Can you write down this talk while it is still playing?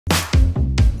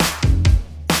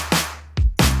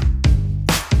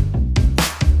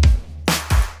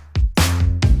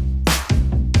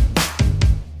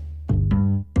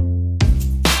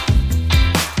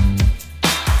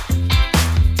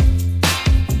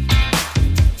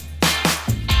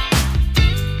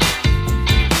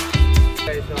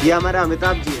ये हमारा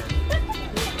अमिताभ जी है।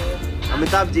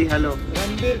 अमिताभ जी हेलो।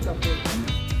 रणबीर कपूर।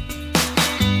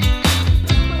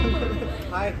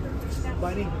 हाय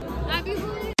बनी।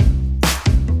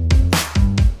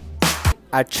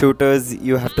 At shooters,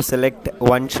 you have to select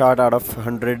one shot out of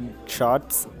 100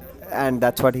 shots, and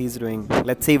that's what he's doing.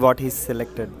 Let's see what he's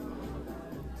selected.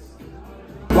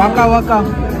 वाका वाका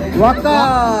वाका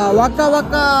वाका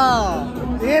वाका।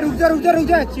 ए रुक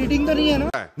जा, चीटिंग तो नहीं है ना?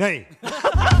 नहीं।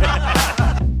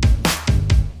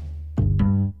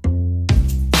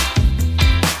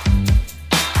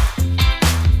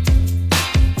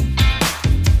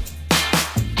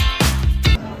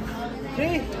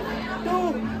 3, 2,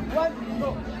 1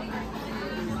 go।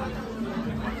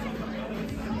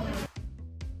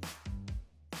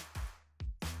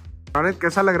 आनंद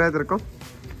कैसा लग रहा है तेरे को?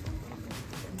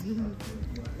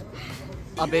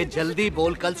 अबे जल्दी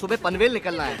बोल, कल सुबह पनवेल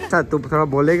निकलना है। अच्छा तू थोड़ा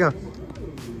बोलेगा?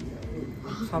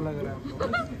 अच्छा लग रहा है।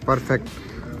 Perfect.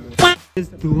 Is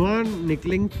धुआं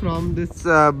nickling from this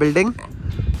building,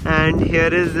 and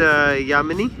here is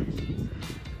Yamini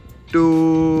to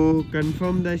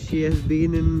confirm that she has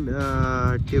been in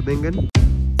Tübingen.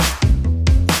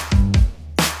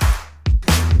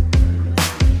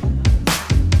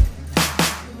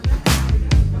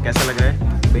 कैसा लग रहा है?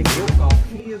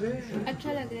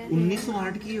 अच्छा लग रहा है।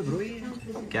 1908 की है ब्रो ये।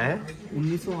 क्या है?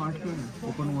 1908 में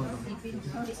ओपन हुआ था।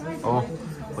 ओह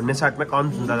 1908 में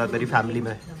कौन सुनता था तेरी फैमिली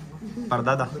में?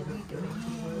 परदादा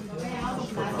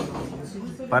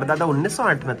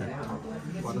 1908 में था।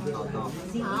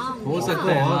 हो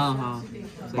सकता है। हाँ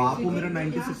बापू मेरा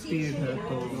 1968 है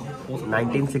तो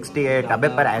 1968। अबे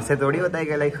पर ऐसे थोड़ी होता है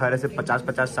कि लाइक हर ऐसे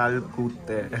 50-50 साल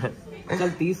कूदते हैं। चल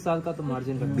 30 साल का तो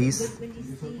मार्जिन 20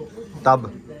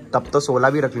 तब तो 16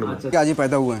 भी रख लूँ। आज ही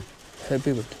पैदा हुआ है।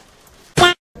 Happy birthday.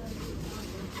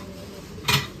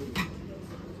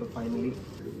 So finally,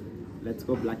 let's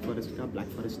go black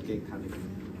forest cake खाने।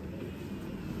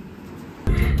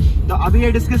 तो अभी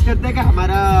ये डिस्कस करते हैं कि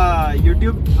हमारा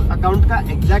YouTube अकाउंट का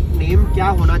एग्जैक्ट नेम क्या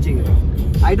होना चाहिए।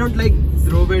 I don't like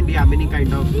Dhruv and Yamini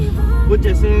kind of, कुछ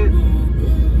ऐसे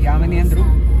यामिनी एंड ध्रुव।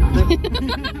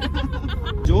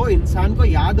 जो इंसान को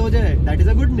याद हो जाए, that is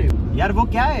a good name. यार वो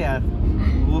क्या है यार,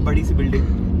 वो बड़ी सी बिल्डिंग,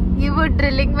 ये वो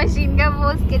ड्रिलिंग मशीन का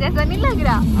वो उसके जैसा नहीं लग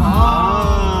रहा?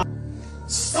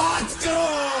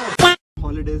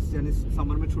 हॉलीडेज यानी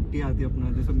समर में छुट्टी आती है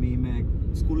अपना, जैसे मई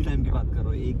में स्कूल टाइम की बात कर रहा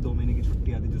हूँ, 1-2 महीने की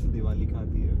छुट्टी आती है, जैसे दिवाली का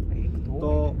आती है। तो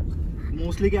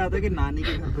मोस्टली क्या आता है कि नानी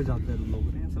के घर पे जाते हैं लोग,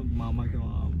 सब मामा के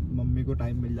वहाँ। मम्मी को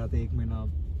टाइम मिल जाता है 1 महीना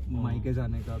मायके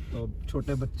जाने का, तो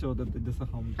छोटे बच्चे होते थे जैसे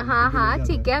हम। हाँ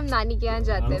ठीक है, हम नानी के यहाँ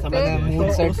जाते हैं। फिर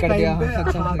मूड सेट कर दिया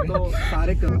तो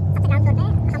सारे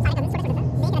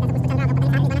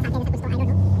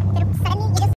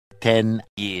 10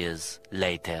 years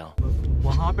later.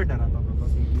 वहाँ पे डरा था मैं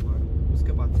बस एक ही बार,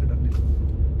 उसके बाद से डर नहीं लगा।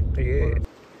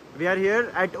 We are here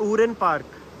at Uren Park.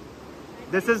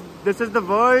 This is the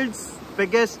world's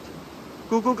biggest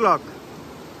cuckoo clock.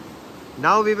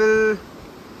 Now we will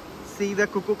see the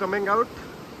cuckoo coming out.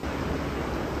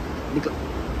 निकल।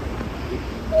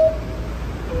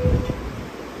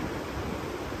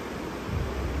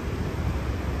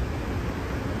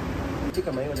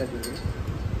 कमाई हो जाती है।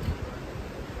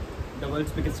 The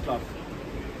world's biggest clock.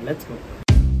 Let's go.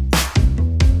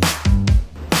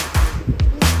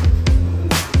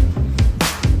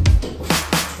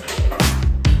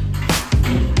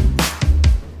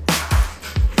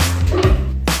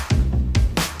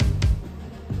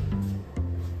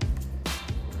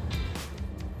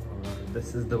 This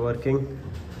is the working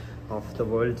of the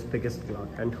world's biggest clock.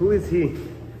 And who is he?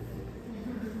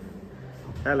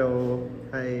 Hello.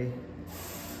 Hi.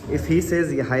 If he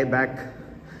says hi back,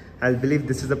 I'll believe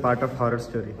this is a part of horror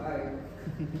story.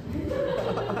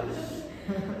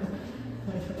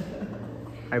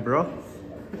 Hi bro.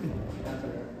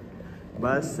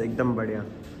 बस एकदम बढ़िया,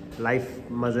 life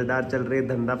मजेदार चल रही है,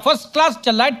 धंधा first class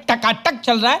चल रहा है, टकाटक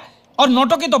चल रहा है, और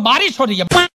नोटों की तो बारिश हो रही है।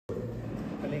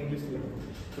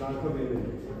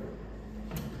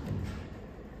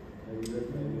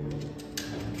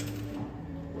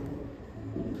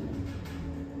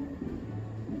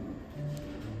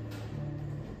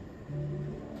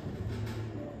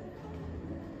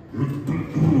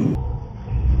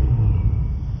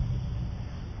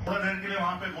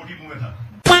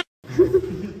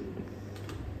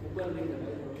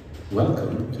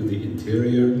 Welcome to the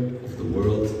interior of the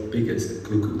world's biggest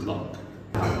cuckoo clock.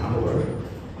 Hour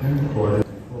and quarter.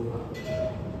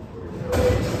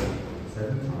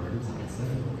 7 times at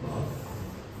 7 o'clock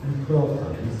and 12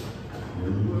 times at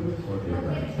noon or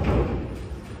midnight.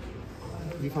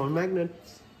 We found magnets.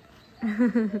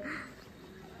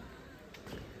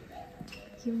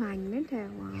 ये मैग्नेट है।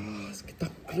 वाह कितना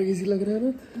क्रेजी लग रहा है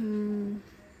ना।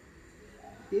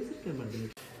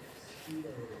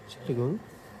 Entschuldigung.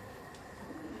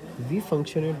 Wie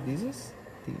funktioniert dieses?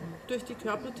 Durch die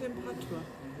Körpertemperatur.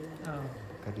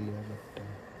 कर लिया बट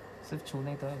सिर्फ छूना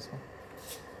ही था उसको।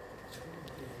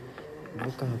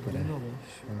 वो कहाँ पर है?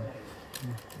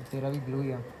 तेरा भी ग्लू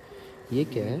या ये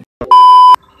क्या है?